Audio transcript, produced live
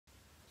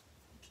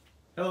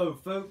Hello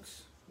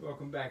folks,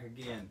 welcome back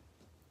again.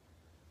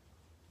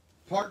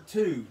 Part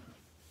 2,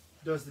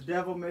 does the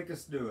devil make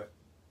us do it?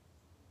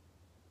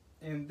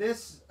 In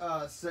this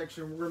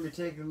section we're going to be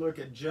taking a look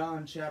at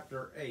John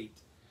chapter 8.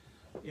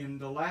 In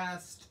the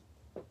last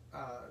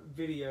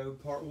video,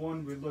 part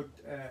 1, we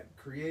looked at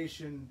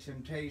creation,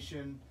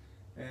 temptation,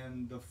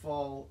 and the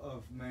fall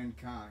of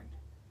mankind.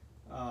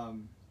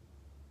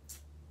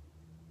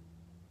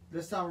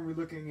 This time we're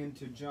looking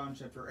into John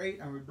chapter 8,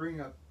 and we bring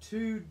up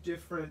two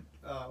different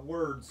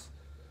words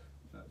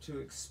to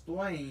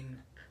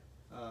explain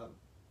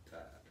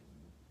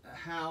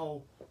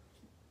how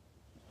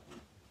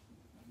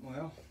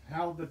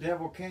the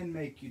devil can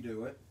make you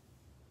do it,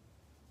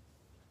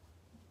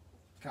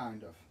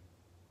 kind of.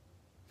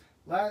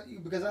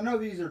 Because I know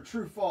these are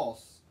true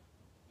false,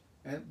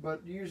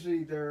 but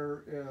usually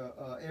they're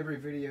every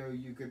video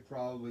you could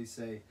probably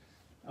say,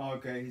 oh,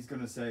 okay, he's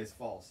going to say it's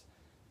false.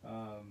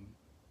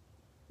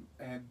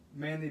 And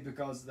mainly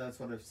because that's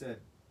what I've said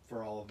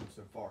for all of them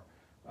so far.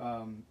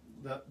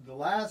 The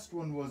last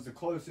one was the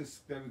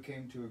closest that we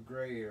came to a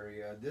gray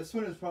area. This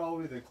one is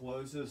probably the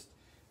closest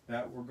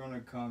that we're going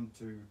to come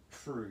to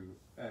true,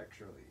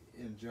 actually,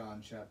 in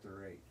John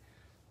chapter 8.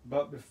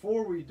 But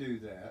before we do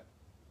that,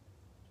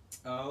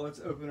 let's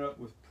open up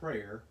with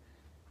prayer.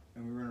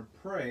 And we're going to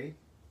pray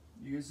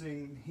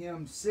using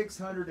hymn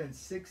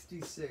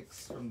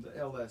 666 from the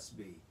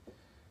LSB.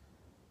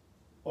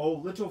 O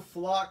little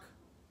flock,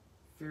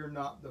 fear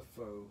not the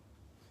foe,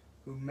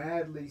 who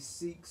madly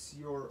seeks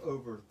your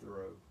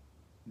overthrow.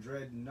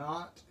 Dread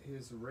not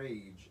his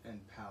rage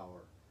and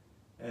power,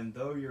 and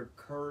though your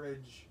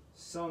courage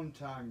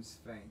sometimes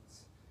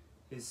faints,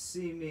 his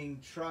seeming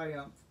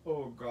triumph,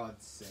 O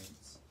God's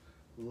saints,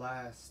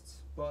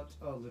 lasts but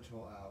a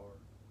little hour.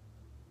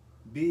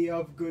 Be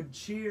of good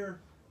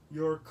cheer,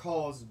 your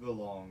cause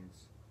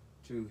belongs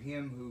to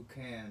him who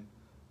can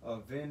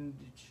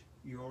avenge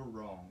your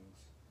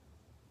wrongs.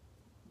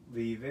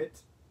 Leave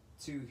it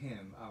to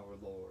him, our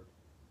Lord.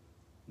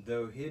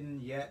 Though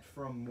hidden yet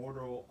from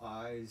mortal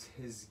eyes,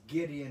 his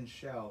Gideon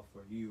shall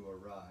for you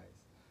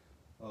arise,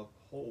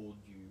 uphold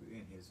you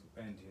in his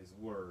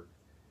word.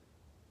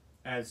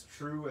 As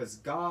true as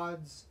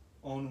God's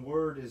own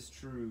word is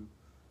true,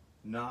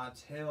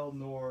 not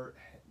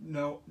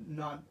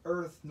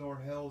earth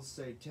nor hell's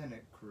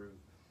satanic crew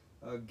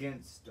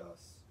against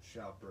us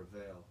shall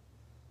prevail.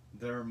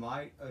 Their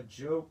might a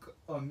joke,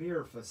 a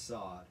mere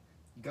facade.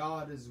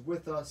 God is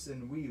with us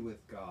and we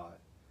with God.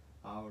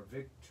 Our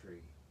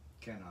victory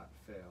cannot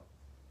fail.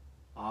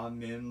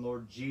 Amen.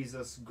 Lord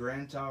Jesus,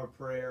 grant our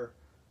prayer.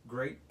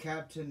 Great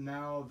Captain,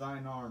 now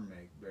thine arm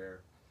make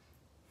bare.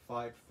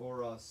 Fight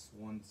for us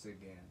once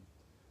again.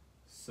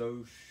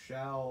 So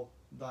shall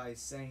thy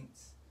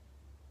saints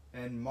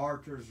and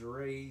martyrs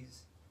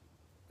raise,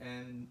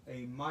 and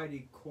a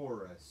mighty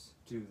chorus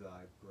to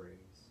thy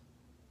praise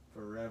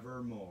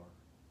forevermore.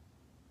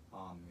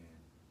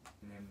 Amen.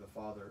 In the name of the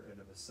Father, and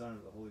of the Son, and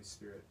of the Holy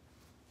Spirit.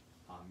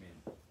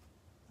 Amen.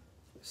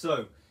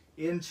 So,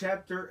 in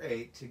chapter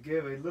 8, to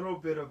give a little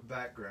bit of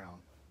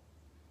background,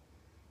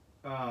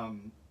 what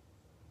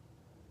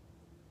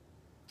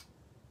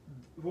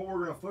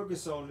we're going to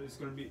focus on is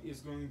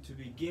going to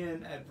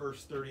begin at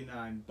verse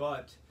 39.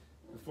 But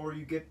before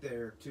you get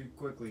there too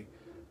quickly,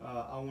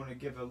 I want to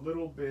give a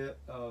little bit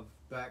of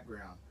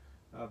background.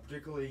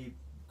 Particularly,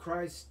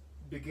 Christ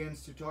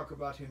begins to talk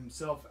about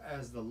himself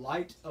as the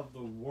light of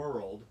the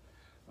world.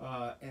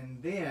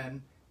 And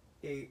then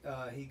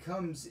he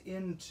comes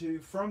into,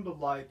 from the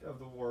light of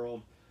the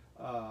world,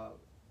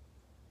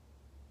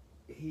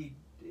 it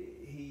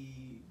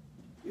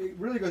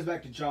really goes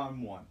back to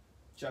John 1,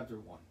 chapter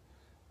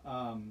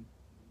 1.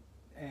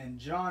 And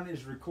John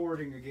is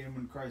recording again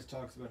when Christ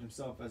talks about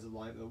himself as the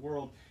light of the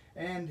world.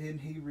 And then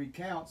he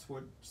recounts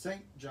what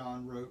St.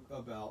 John wrote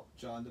about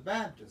John the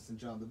Baptist, and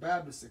John the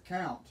Baptist's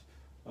account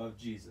of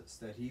Jesus,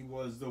 that he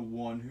was the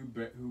one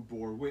who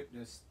bore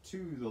witness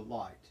to the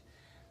light.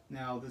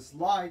 Now, this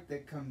light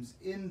that comes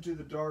into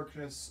the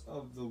darkness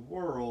of the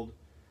world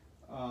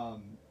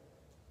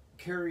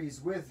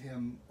carries with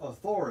him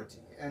authority,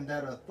 and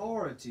that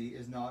authority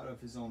is not of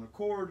his own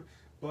accord,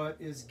 but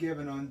is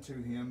given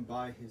unto him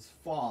by his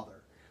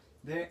Father.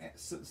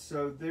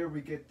 So there we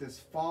get this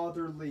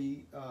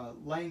fatherly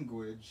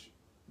language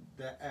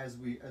that as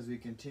we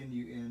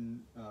continue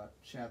in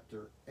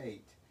chapter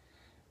 8.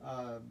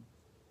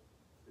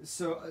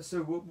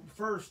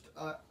 First.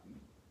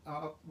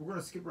 We're going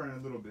to skip around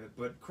a little bit,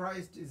 but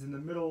Christ is in the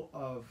middle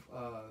of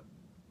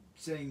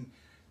saying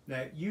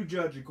that you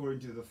judge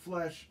according to the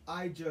flesh,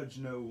 I judge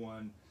no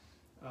one.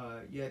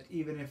 Yet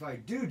even if I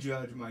do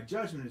judge, my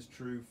judgment is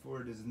true,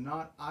 for it is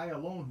not I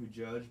alone who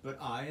judge,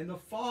 but I and the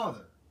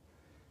Father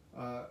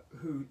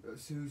who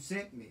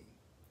sent me.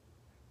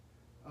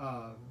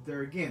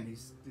 There again,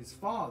 his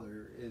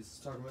Father is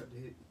talking about,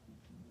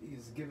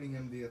 he's giving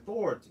him the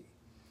authority.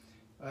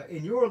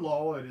 In your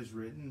law it is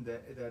written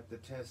that the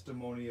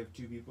testimony of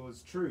two people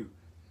is true.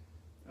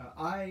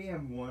 I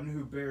am one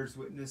who bears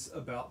witness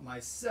about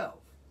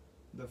myself.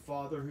 The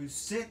Father who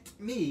sent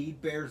me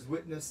bears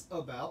witness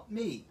about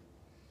me.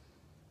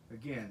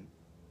 Again,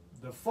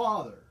 the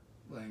Father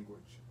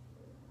language.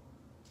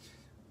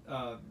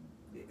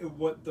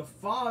 What the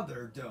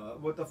Father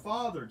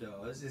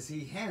does is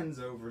he hands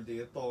over the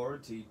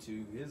authority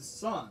to his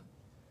Son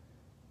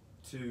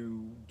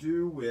to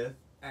do with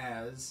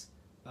as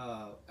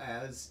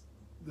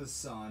the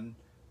Son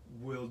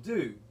will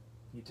do.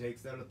 He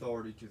takes that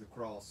authority to the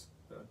cross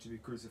to be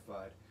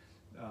crucified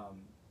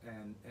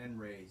and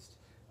raised.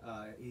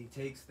 He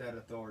takes that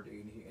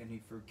authority and he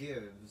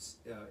forgives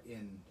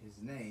in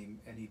his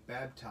name, and he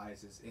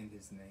baptizes in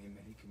his name,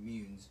 and he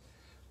communes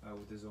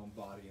with his own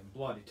body and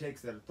blood. He takes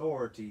that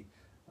authority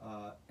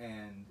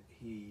and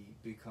he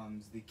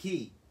becomes the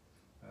key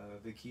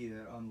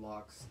that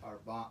unlocks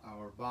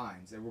our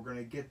binds. And we're going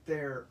to get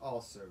there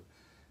also.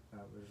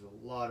 There's a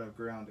lot of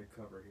ground to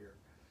cover here.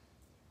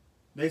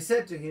 They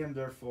said to him,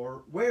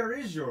 therefore, "Where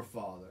is your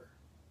Father?"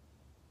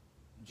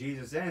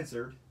 Jesus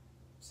answered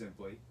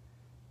simply,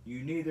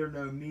 "You neither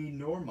know me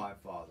nor my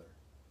Father.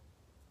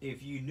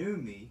 If you knew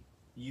me,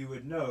 you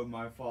would know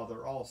my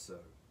Father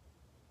also."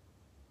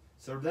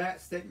 So that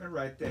statement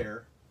right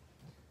there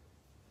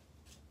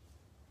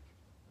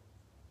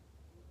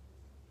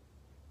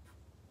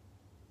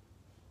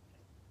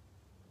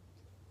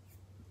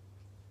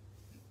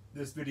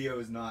this video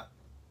is not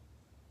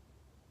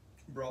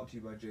brought to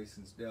you by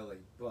Jason's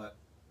Deli, but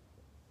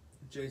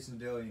Jason's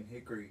Deli in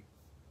Hickory,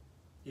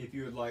 if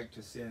you would like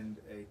to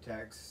send a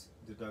tax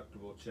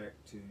deductible check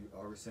to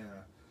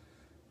Augustana,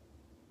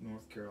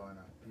 North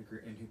Carolina,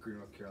 Hickory,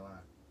 North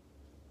Carolina,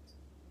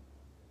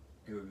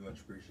 it would be much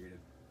appreciated.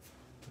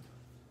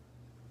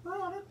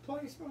 Product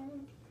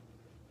placement.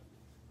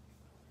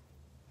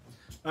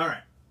 All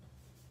right.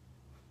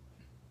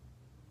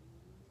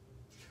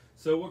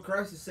 So what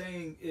Christ is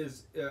saying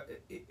is,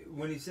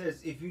 when he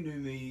says, "If you knew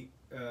me,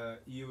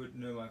 you would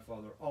know my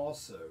Father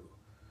also,"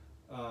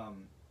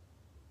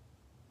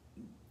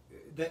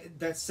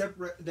 that's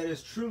separate. That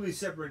is truly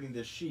separating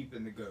the sheep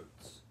and the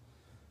goats.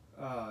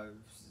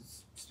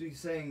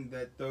 Saying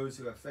that those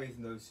who have faith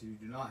and those who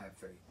do not have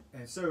faith.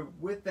 And so,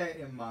 with that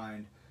in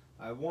mind,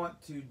 I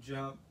want to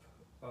jump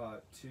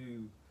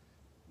to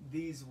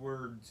these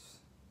words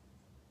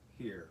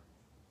here.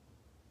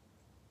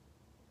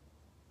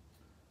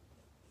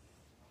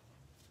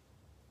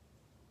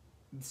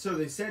 So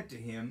they said to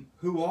him,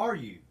 "Who are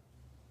you?"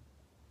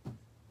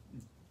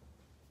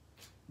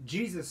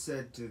 Jesus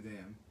said to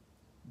them,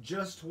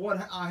 "Just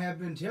what I have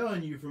been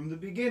telling you from the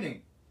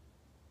beginning."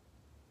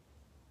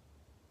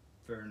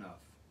 Fair enough.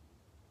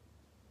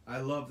 I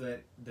love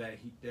that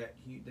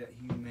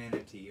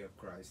humanity of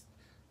Christ.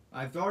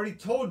 I've already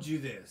told you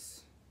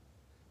this.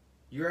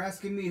 You're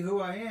asking me who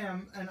I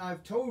am, and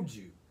I've told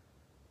you.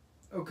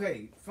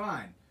 Okay,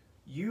 fine.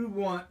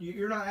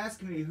 You're not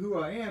asking me who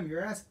I am.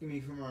 You're asking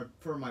me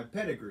for my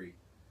pedigree.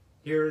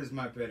 Here is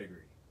my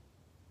pedigree.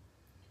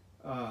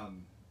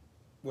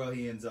 Well,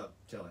 he ends up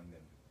telling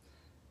them,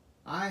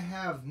 I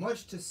have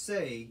much to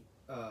say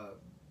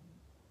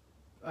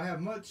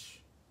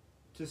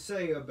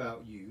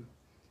about you,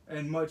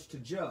 and much to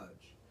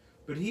judge.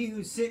 But he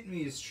who sent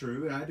me is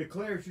true, and I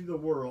declare to the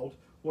world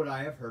what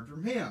I have heard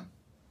from him.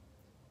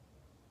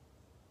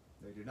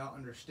 They did not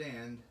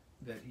understand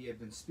that he had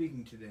been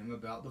speaking to them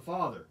about the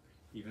Father,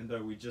 even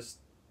though we just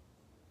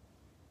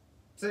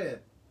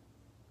said.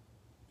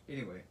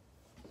 Anyway,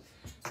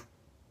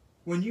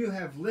 when you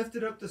have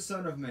lifted up the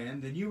Son of Man,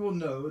 then you will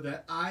know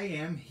that I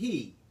am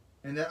he,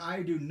 and that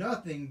I do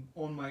nothing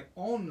on my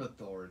own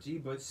authority,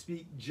 but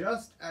speak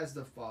just as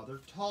the Father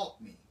taught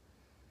me.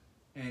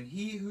 And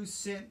he who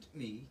sent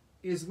me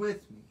is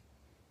with me.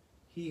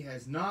 He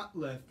has not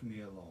left me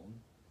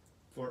alone,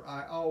 for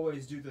I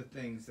always do the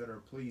things that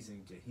are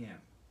pleasing to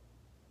him.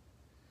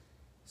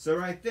 So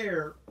right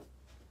there,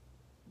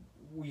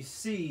 we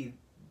see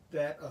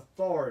that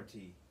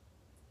authority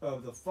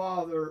of the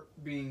Father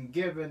being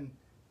given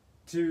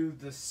to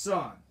the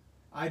Son.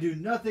 I do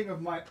nothing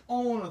of my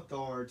own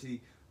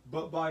authority,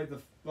 but by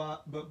the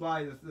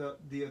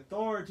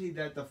authority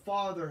that the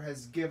Father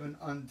has given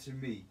unto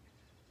me.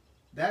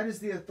 That is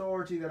the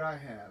authority that I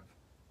have.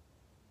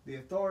 The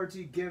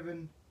authority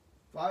given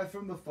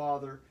from the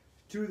Father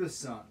to the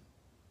Son.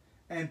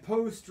 And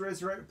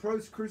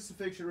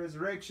post-crucifixion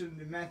resurrection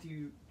in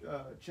Matthew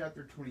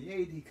chapter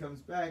 28, he comes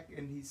back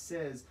and he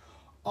says,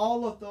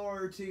 all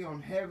authority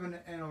on heaven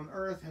and on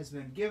earth has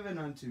been given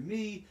unto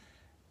me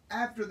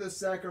after the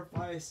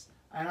sacrifice.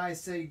 And I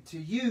say to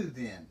you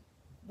then,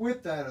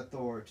 with that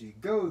authority,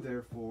 go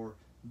therefore,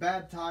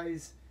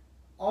 baptize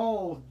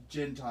all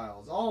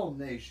Gentiles, all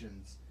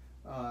nations,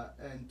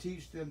 and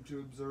teach them to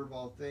observe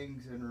all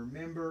things. And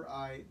remember,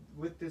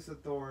 with this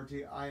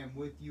authority, I am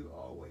with you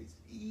always,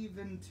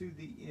 even to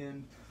the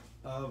end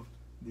of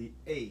the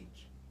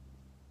age.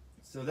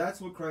 So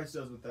that's what Christ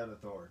does with that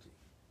authority.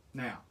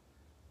 Now,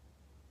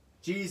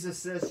 Jesus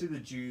says to the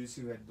Jews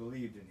who had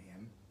believed in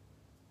him,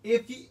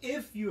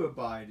 if you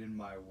abide in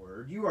my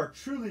word, you are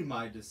truly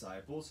my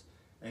disciples,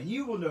 and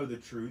you will know the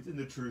truth, and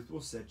the truth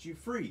will set you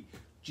free.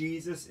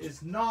 Jesus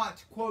is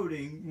not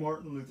quoting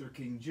Martin Luther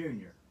King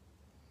Jr.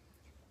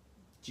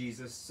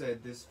 Jesus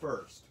said this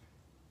first.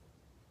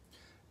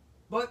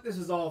 But this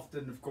is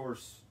often, of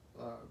course,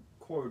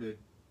 quoted,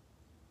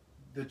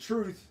 the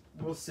truth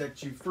will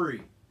set you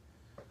free.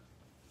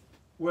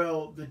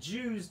 Well, the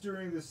Jews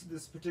during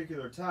this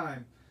particular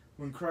time,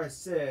 when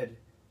Christ said,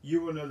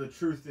 you will know the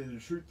truth and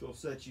the truth will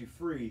set you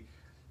free,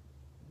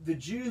 the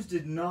Jews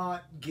did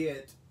not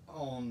get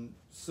on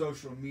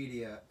social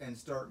media and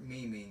start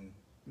memeing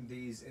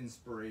these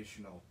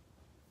inspirational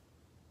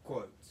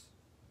quotes.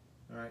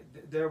 All right?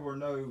 There were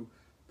no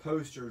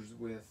posters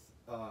with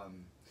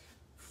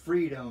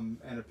freedom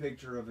and a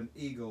picture of an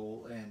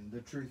eagle and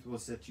the truth will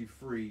set you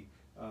free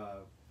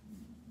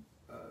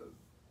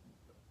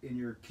in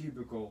your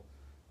cubicle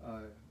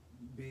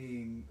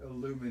being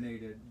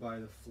illuminated by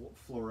the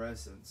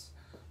fluorescence.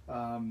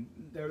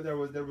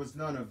 There was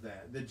none of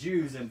that. The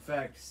Jews, in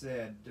fact,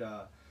 said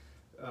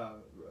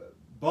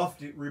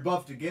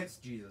rebuffed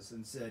against Jesus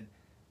and said,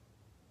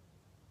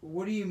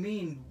 "What do you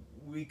mean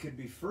we could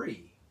be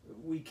free?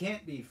 We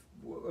can't be.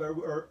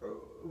 Or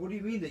what do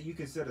you mean that you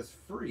can set us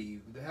free?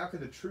 How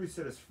can the truth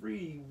set us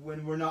free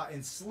when we're not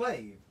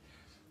enslaved?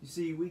 You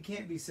see, we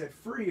can't be set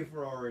free if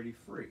we're already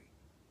free.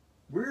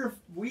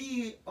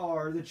 We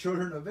are the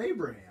children of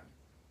Abraham.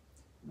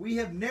 We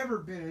have never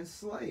been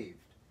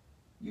enslaved.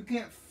 You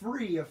can't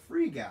free a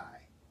free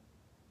guy.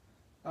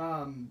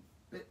 Try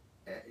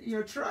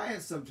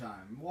it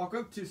sometime. Walk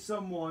up to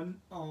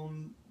someone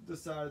on the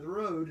side of the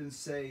road and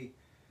say,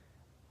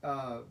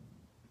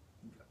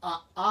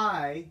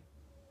 I,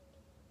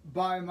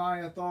 by my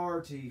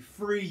authority,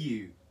 free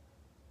you,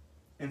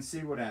 and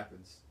see what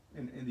happens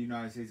in the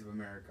United States of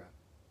America.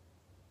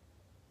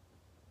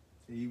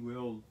 He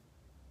will,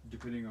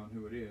 depending on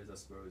who it is, I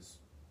suppose,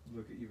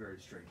 look at you very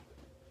strange.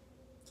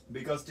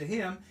 Because to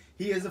him,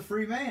 he is a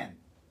free man.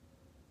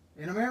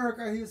 In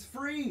America, he is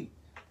free.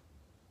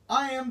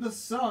 I am the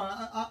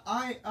son.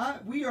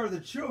 We are the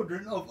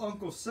children of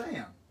Uncle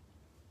Sam.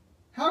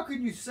 How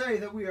can you say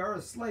that we are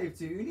a slave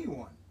to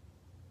anyone?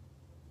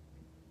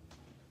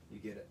 You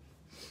get it.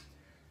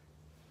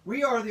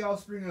 We are the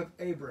offspring of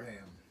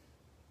Abraham.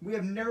 We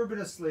have never been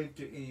a slave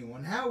to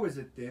anyone. How is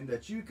it then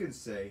that you can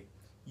say,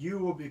 you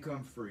will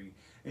become free?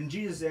 And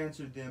Jesus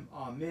answered them,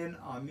 Amen,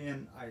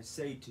 amen, I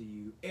say to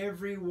you,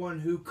 everyone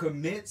who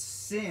commits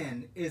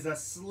sin is a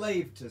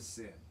slave to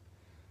sin.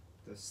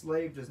 The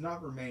slave does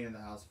not remain in the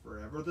house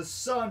forever. The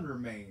son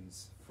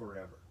remains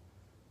forever.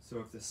 So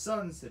if the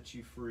son sets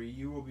you free,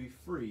 you will be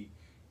free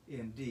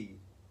indeed.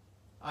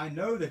 I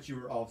know that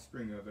you are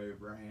offspring of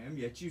Abraham,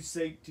 yet you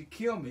seek to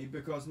kill me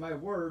because my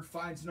word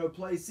finds no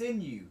place in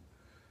you.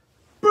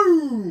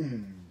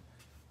 Boom!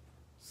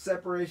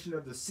 Separation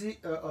of the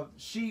of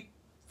sheep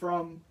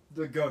from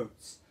the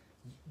goats.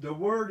 The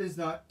word is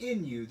not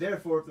in you.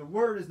 Therefore, if the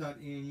word is not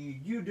in you,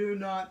 you do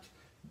not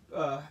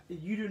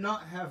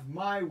have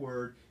my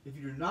word. If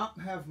you do not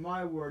have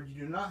my word,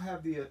 you do not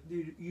have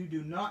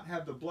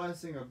the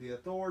blessing of the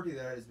authority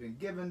that has been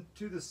given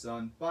to the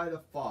Son by the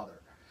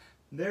Father.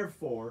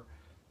 Therefore,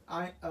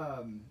 I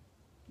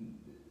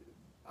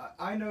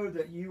know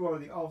that you are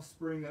the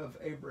offspring of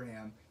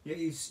Abraham, yet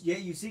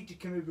you seek to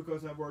kill me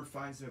because my word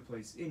finds no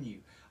place in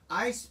you.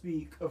 I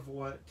speak of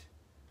what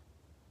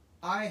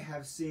I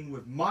have seen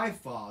with my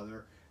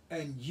father,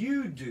 and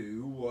you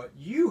do what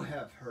you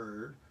have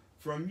heard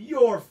from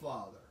your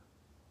father.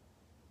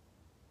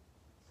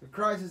 So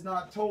Christ has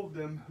not told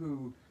them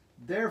who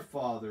their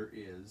father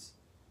is,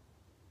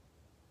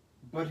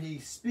 but he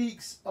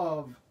speaks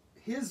of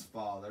his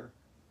father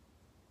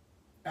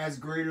as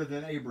greater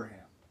than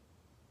Abraham.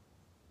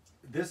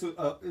 This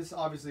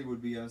obviously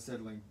would be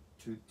unsettling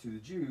to the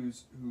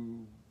Jews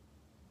who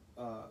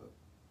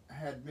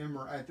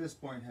at this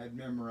point had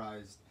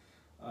memorized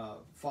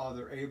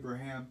Father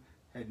Abraham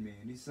had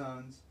many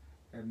sons,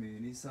 and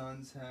many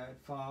sons had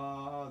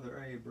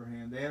Father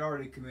Abraham. They had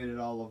already committed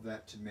all of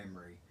that to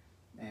memory,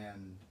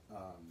 and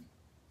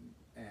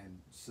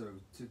so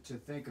to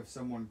think of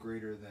someone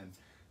greater than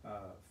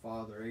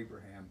Father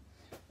Abraham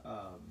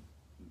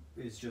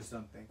is just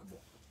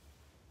unthinkable.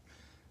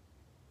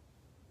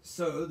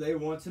 So they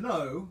want to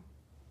know,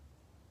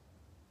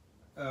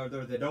 or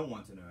they don't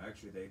want to know.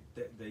 Actually,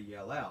 they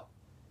yell out.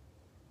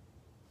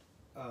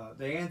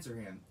 They answer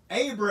him,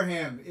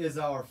 Abraham is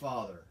our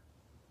father.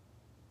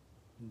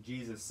 And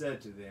Jesus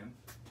said to them,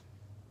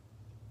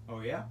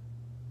 oh yeah?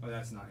 Oh,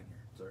 that's not in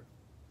here. Sorry.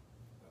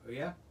 Oh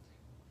yeah?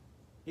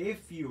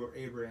 If you were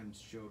Abraham's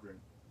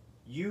children,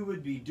 you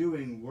would be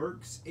doing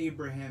works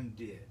Abraham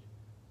did.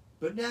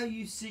 But now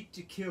you seek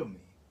to kill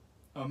me,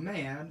 a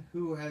man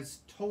who has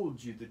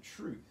told you the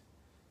truth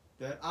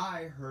that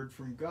I heard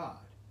from God.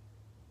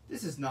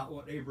 This is not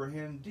what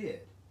Abraham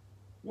did.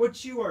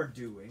 What you are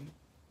doing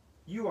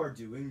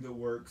the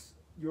works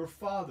your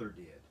father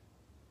did.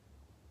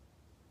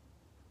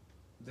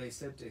 They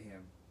said to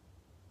him,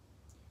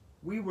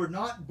 we were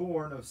not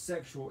born of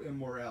sexual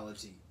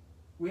immorality.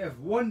 We have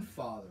one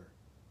Father,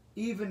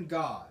 even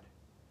God.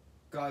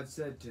 God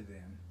said to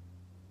them,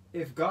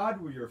 if God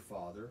were your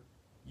Father,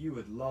 you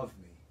would love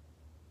me,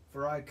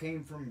 for I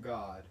came from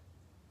God,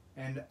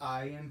 and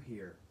I am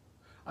here.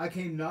 I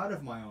came not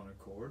of my own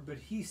accord, but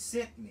he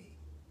sent me.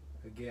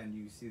 again,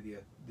 you see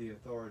the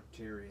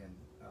authoritarian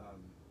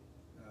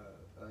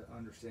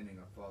understanding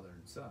of Father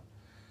and Son.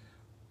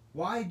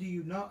 Why do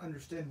you not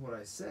understand what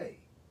I say?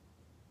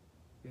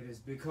 It is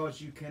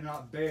because you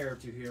cannot bear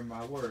to hear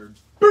my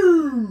words.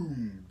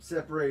 Boom!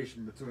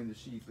 Separation between the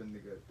sheep and the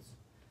goats.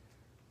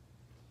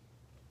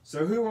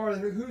 So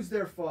who's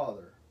their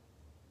father?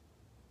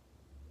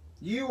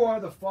 You are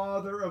the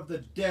father of the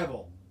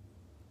devil.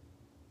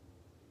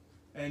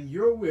 And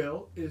your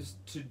will is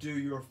to do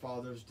your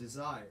father's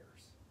desires.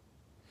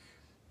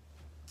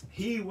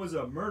 He was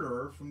a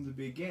murderer from the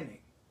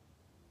beginning.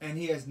 And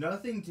he has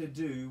nothing to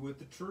do with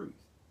the truth,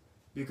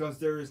 because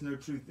there is no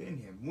truth in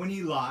him. When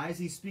he lies,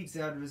 he speaks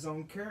out of his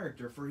own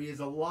character, for he is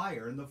a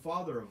liar and the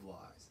father of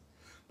lies.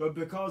 But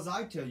because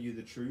I tell you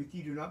the truth,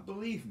 you do not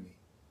believe me.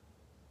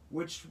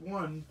 Which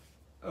one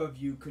of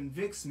you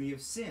convicts me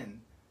of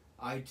sin?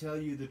 I tell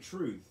you the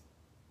truth.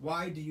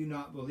 Why do you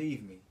not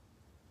believe me?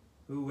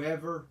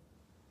 Whoever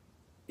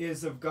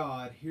is of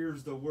God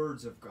hears the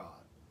words of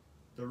God.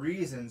 The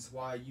reasons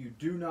why you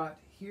do not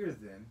hear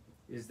them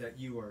is that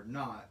you are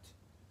not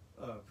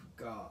of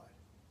God.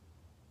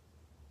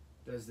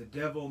 Does the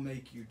devil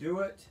make you do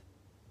it?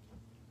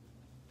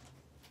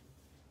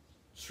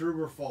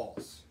 True or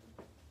false?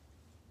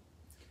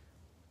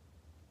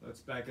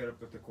 Let's back it up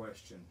with the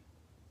question.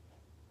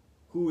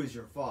 Who is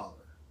your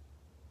father?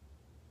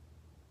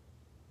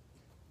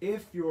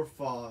 If your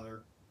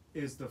father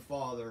is the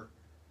father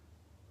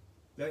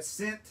that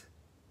sent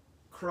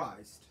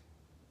Christ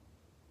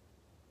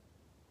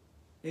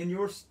in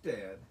your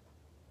stead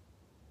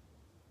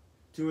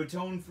to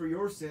atone for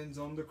your sins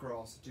on the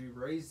cross, to be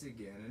raised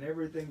again, and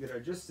everything that I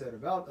just said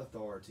about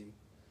authority,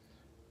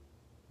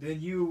 then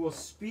you will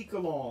speak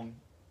along.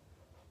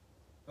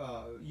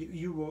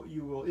 You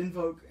will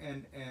invoke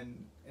and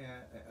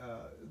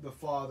the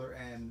Father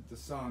and the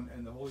Son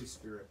and the Holy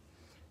Spirit,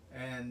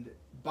 and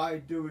by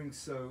doing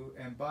so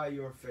and by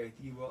your faith,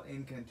 you will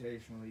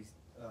incantationally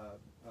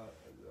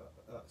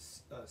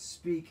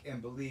speak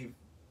and believe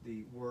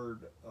the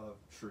word of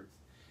truth.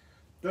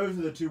 Those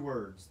are the two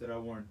words that I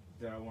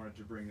wanted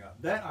to bring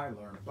up. That I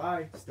learned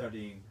by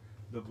studying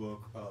the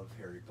book of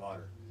Harry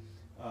Potter.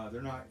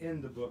 They're not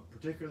in the book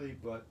particularly,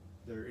 but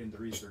they're in the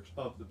research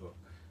of the book.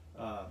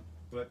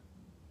 But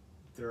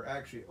they're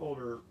actually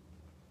older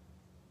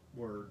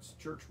words,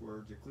 church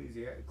words,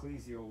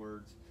 ecclesial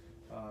words,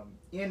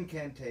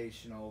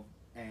 incantational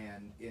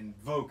and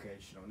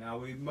invocational.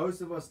 Now,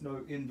 most of us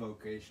know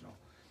invocational.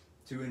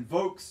 To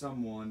invoke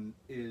someone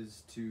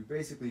is to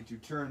basically to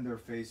turn their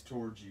face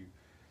towards you.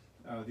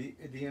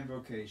 The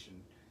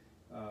invocation.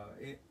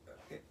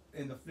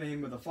 In the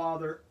name of the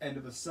Father, and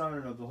of the Son,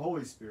 and of the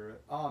Holy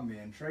Spirit.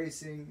 Amen.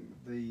 Tracing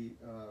the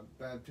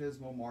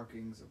baptismal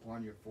markings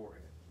upon your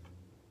forehead.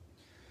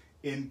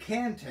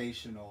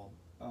 Incantational,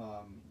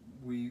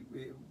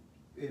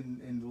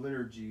 in the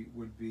liturgy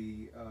would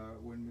be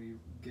when we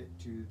get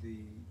to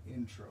the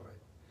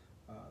introit,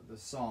 the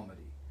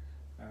psalmody,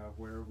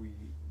 where we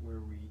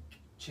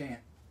chant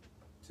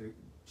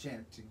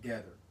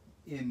together.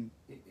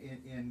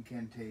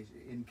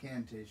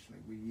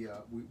 Incantationally,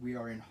 we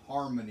are in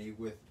harmony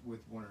with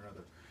one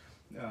another.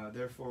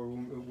 Therefore,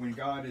 when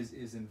God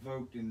is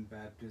invoked in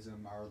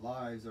baptism, our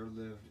lives are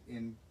lived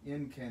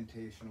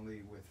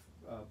incantationally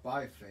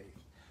by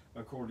faith,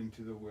 according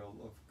to the will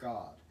of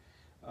God.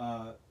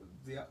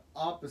 The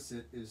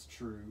opposite is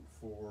true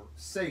for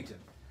Satan.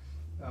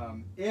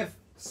 If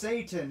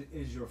Satan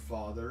is your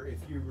father,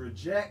 if you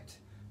reject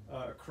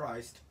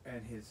Christ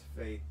and his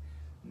faith,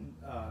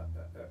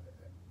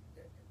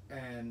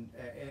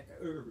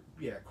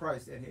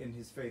 Christ and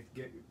his faith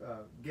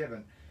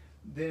given,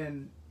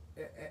 then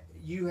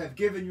you have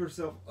given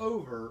yourself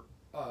over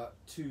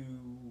to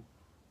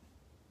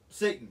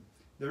Satan.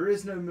 There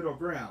is no middle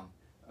ground.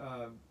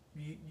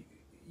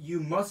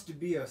 You must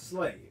be a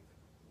slave.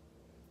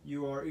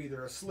 You are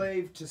either a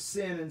slave to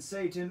sin and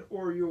Satan,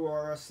 or you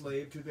are a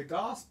slave to the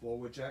gospel,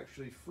 which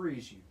actually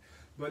frees you.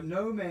 But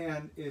no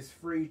man is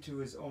free to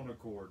his own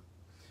accord.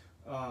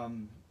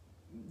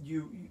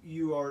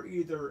 You are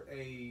either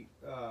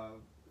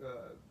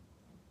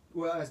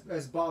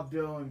as Bob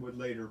Dylan would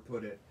later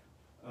put it,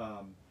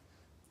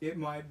 it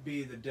might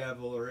be the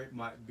devil or it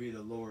might be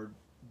the Lord,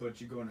 but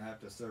you're going to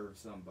have to serve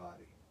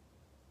somebody.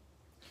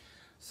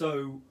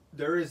 So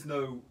there is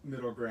no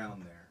middle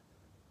ground there.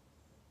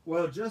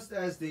 Well, just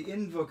as the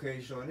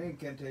invocational and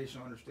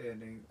incantational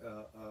understanding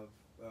of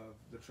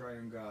the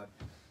triune God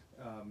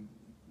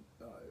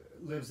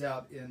lives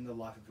out in the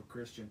life of a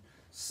Christian,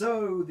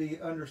 so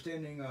the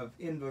understanding of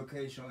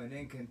invocational and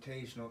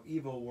incantational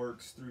evil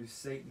works through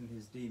Satan,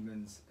 his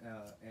demons,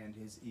 and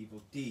his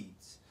evil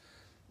deeds.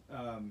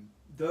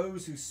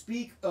 Those who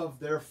speak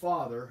of their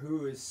father,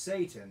 who is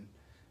Satan,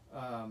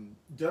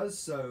 does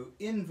so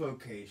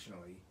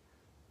invocationally,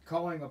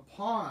 calling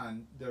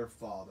upon their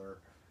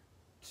father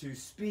to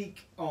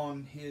speak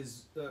on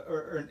his,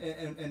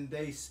 and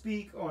they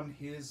speak on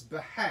his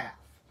behalf.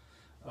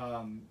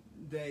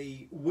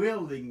 They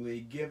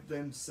willingly give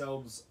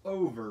themselves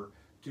over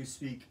to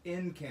speak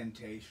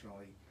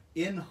incantationally,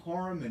 in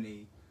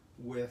harmony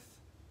with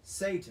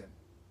Satan.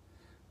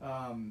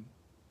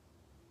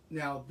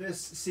 Now this,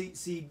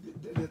 see,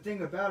 the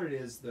thing about it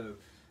is, though,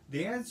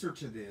 the answer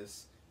to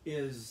this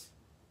is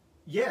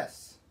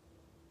yes,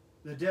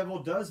 the devil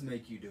does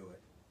make you do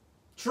it.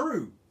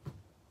 True.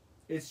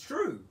 It's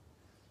true.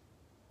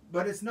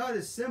 But it's not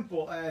as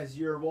simple as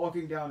you're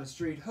walking down the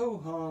street,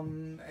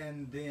 ho-hum,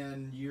 and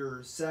then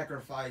you're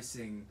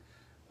sacrificing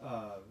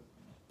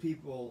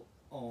people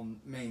on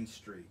Main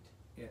Street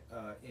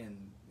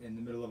in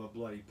the middle of a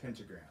bloody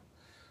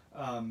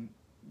pentagram.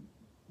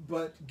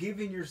 But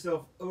giving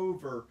yourself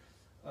over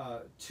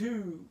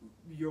to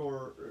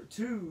your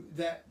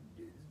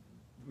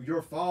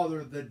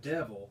father, the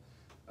devil,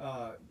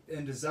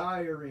 and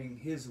desiring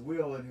his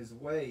will and his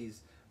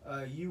ways,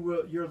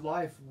 your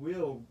life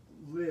will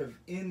live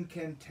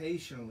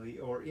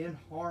incantationally or in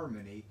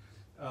harmony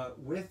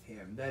with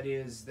him. That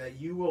is, that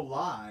you will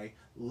lie,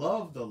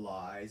 love the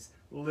lies,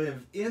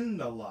 live in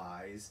the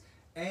lies,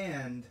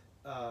 and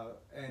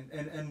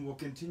will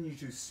continue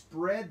to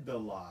spread the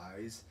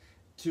lies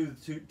to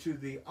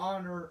the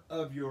honor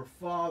of your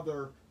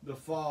father, the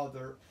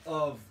father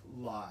of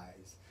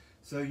lies.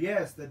 So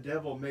yes, the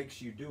devil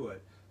makes you do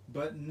it,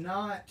 but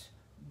not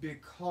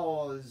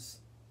because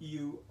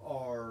you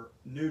are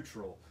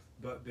neutral,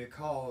 but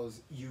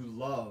because you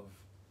love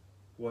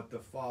what the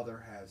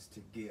Father has to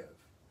give.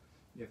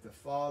 If the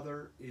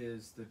Father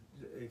is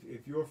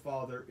if your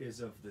father is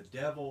of the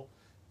devil,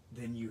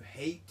 then you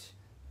hate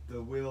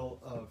the will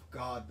of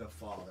God the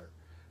Father.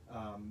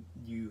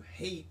 You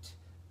hate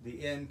the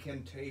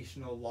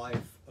incantational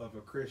life of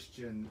a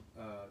Christian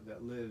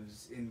that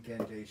lives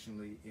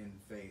incantationally in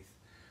faith.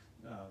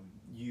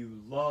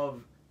 You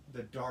love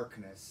the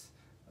darkness.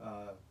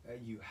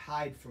 You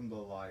hide from the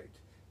light,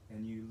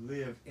 and you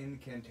live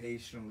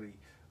incantationally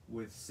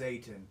with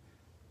Satan,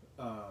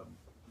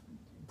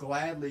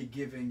 gladly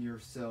giving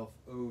yourself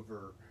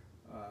over.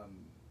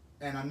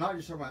 And I'm not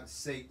just talking about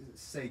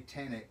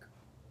satanic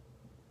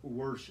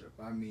worship.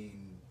 I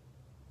mean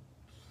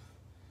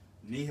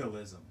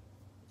nihilism.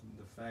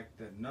 The fact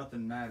that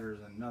nothing matters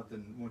and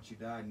nothing, once you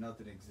die,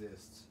 nothing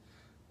exists.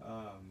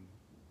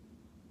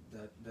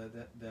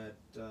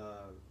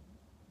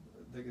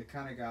 The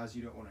kind of guys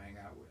you don't want to hang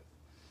out with.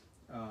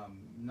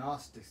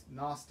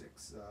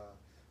 Gnostics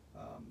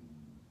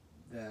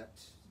that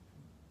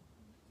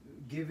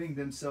giving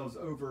themselves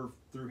over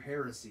through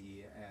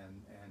heresy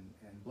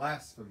and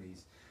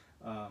blasphemies.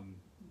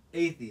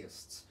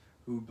 Atheists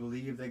who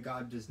believe that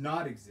God does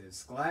not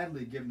exist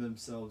gladly give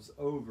themselves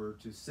over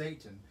to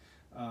Satan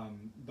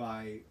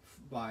by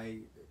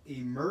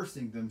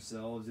immersing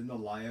themselves in the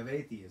lie of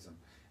atheism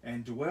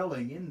and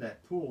dwelling in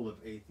that pool of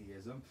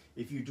atheism.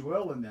 If you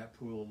dwell in that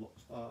pool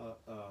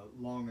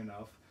long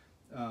enough,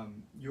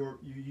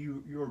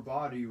 your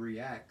body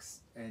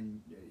reacts,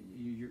 and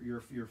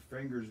your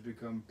fingers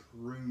become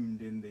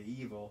pruned in the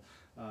evil,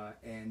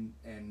 and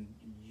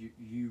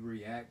you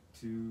react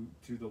to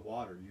the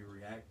water, you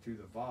react to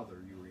the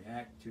Father, you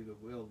react to the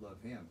will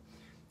of Him.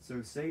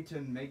 So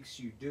Satan makes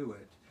you do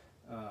it,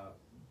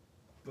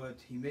 but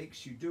he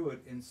makes you do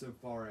it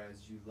insofar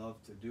as you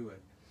love to do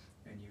it,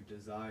 and you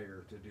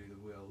desire to do the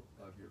will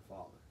of your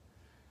Father.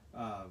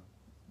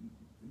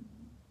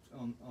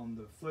 On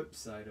the flip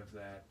side of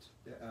that,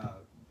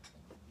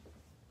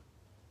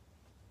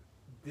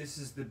 this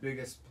is the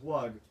biggest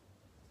plug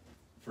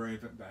for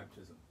infant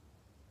baptism.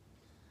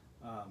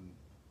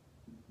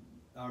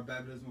 Our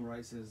baptismal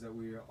rite says that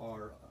we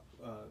are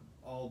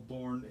all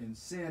born in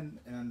sin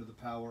and under the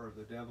power of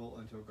the devil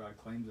until God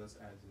claims us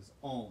as His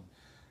own.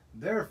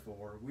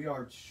 Therefore,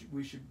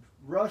 we should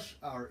rush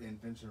our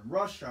infants and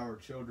rush our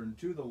children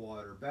to the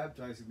water,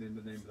 baptizing them in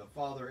the name of the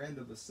Father and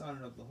of the Son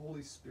and of the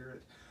Holy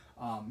Spirit.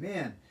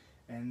 Amen.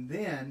 And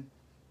then,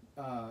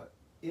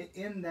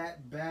 in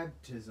that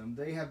baptism,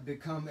 they have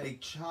become a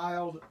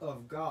child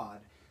of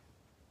God.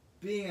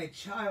 Being a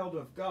child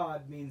of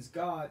God means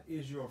God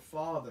is your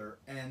Father,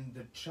 and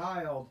the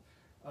child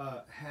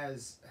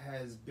has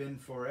been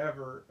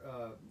forever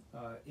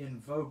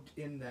invoked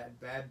in that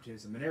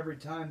baptism. And every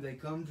time they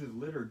come to the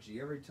liturgy,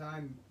 every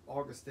time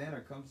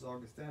Augustana comes to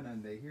Augustana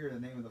and they hear the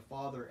name of the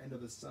Father and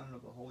of the Son and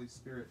of the Holy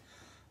Spirit,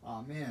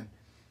 Amen,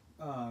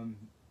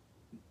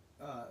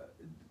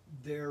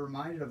 they're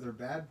reminded of their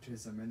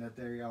baptism and that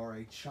they are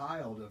a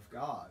child of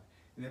God.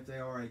 And if they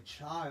are a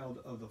child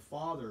of the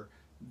Father,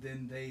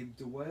 then they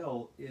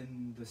dwell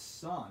in the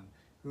Son,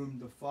 whom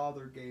the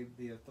Father gave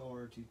the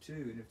authority to.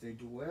 And if they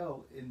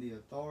dwell in the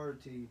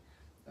authority,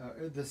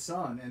 the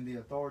Son, and the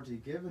authority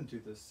given to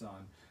the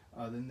Son,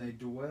 then they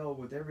dwell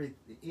with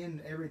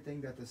in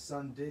everything that the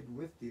Son did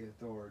with the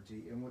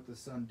authority. And what the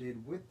Son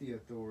did with the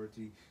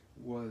authority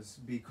was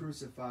be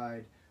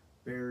crucified,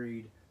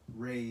 buried,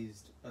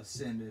 raised,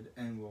 ascended,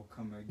 and will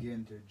come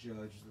again to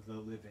judge the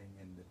living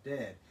and the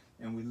dead.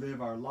 And we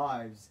live our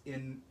lives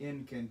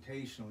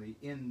incantationally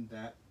in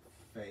that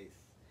faith.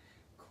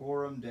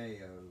 Coram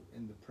Deo,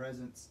 in the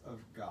presence of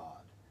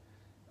God.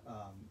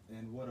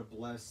 And what a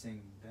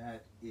blessing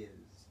that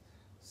is.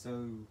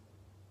 So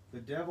the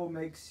devil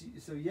makes you,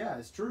 so yeah,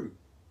 it's true.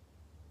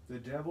 The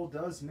devil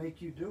does make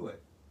you do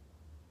it.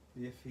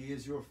 if he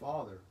is your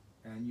father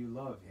and you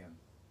love him.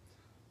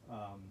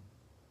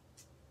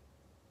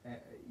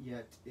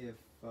 Yet if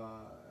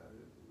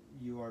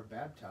you are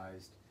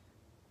baptized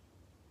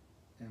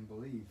and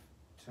believe,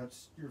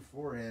 touch your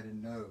forehead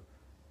and know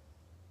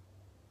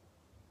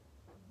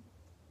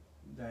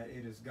that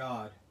it is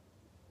God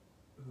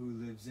who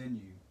lives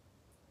in you.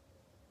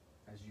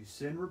 As you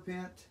sin,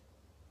 repent,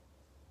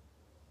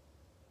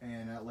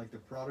 and like the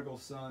prodigal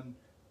son,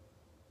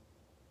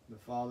 the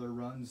Father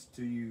runs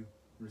to you,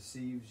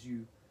 receives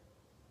you,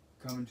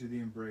 come into the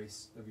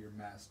embrace of your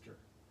master.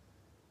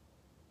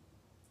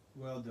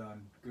 Well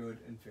done, good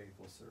and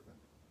faithful servant.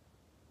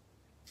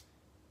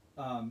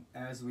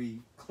 As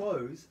we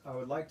close, I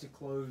would like to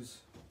close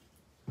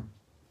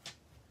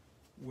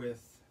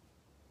with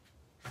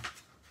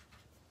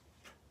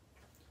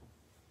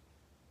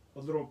a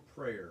little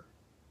prayer.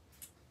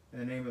 In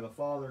the name of the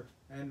Father,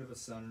 and of the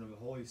Son, and of the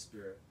Holy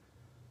Spirit.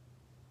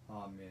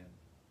 Amen.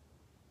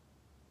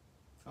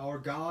 Our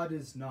God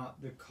is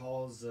not the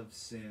cause of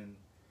sin,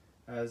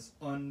 as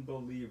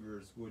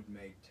unbelievers would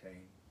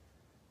maintain.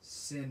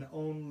 Sin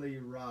only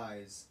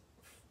raised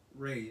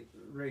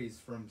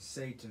from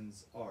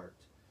Satan's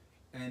art,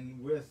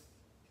 and with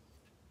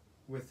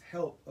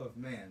help of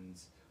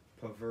man's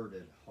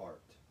perverted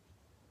heart.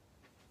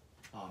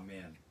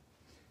 Amen.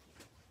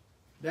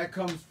 That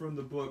comes from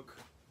the book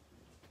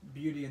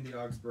Beauty in the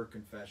Augsburg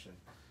Confession.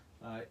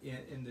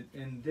 In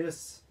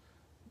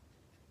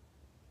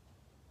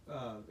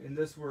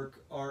this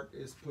work, art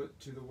is put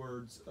to the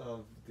words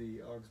of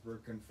the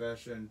Augsburg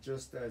Confession,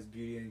 just as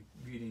beauty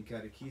and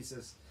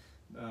catechesis.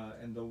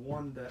 And the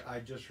one that I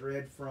just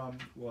read from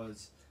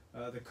was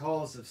the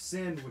cause of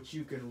sin, which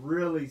you can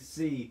really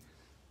see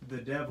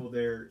the devil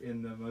there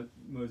in the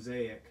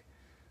mosaic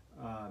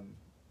of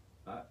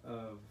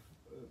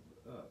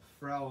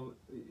Frau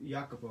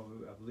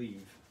Jacopo, I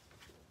believe.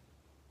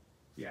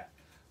 Yeah,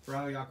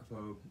 Frau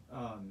Jacopo,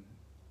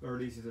 or at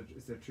least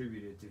it's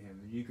attributed to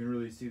him. You can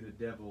really see the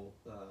devil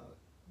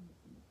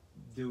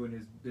doing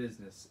his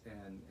business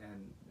and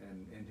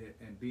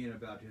being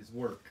about his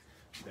work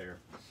there.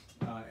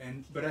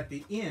 But at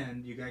the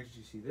end, you can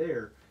actually see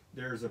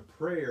there's a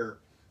prayer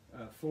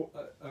a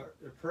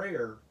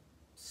prayer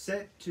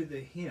set to the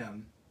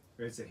hymn.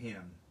 It's a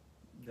hymn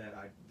that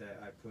I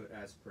put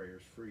as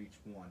prayers for each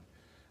one,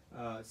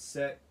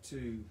 set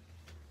to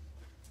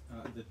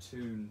the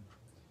tune.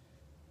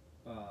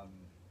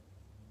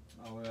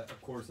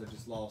 Of course, I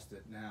just lost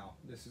it now.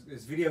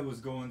 This video was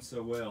going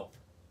so well.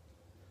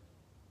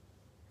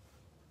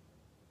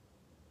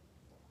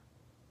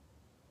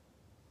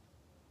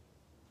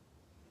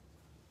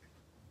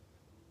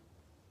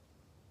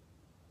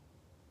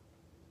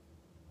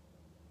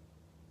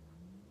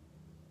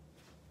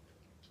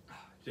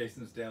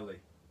 Jason's Deli,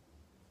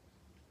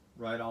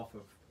 right off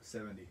of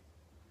 70.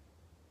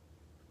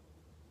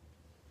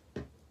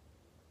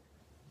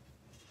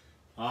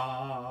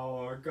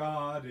 Our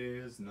God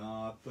is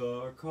not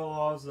the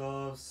cause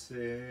of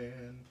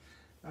sin,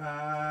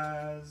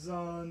 as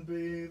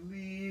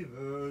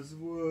unbelievers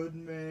would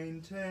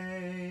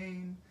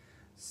maintain.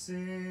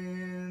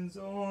 Sins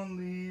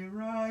only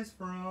rise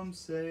from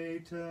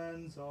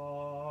Satan's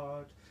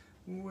art,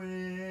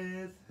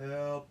 with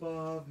help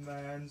of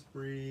man's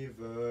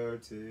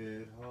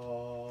perverted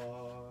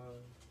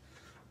heart.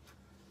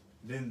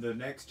 Then the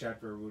next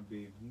chapter would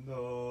be,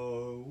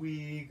 though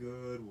we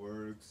good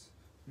works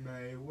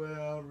may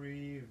well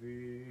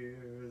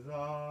revere,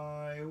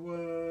 thy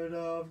word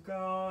of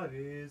God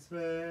is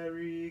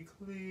very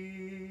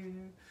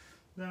clear,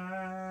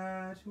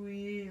 that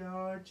we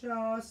are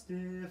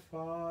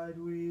justified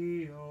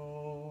we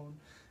own,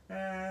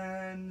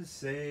 and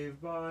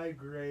saved by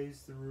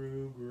grace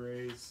through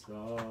grace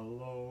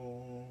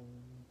alone.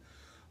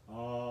 Amen.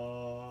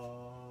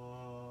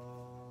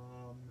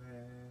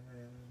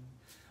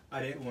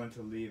 I didn't want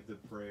to leave the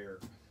prayer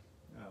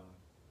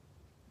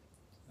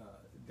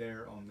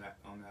there on that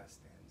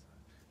stanza.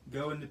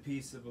 Go in the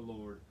peace of the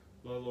Lord.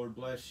 The Lord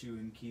bless you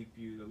and keep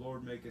you. The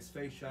Lord make his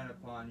face shine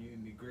upon you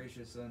and be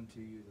gracious unto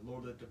you. The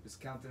Lord lift up his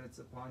countenance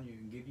upon you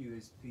and give you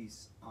his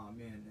peace.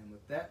 Amen. And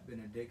with that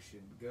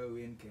benediction, go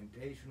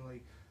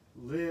incantationally,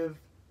 live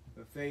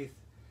the faith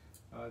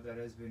that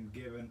has been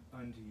given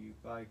unto you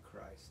by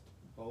Christ,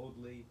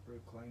 boldly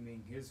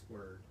proclaiming his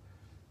word.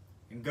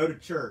 And go to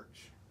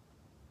church.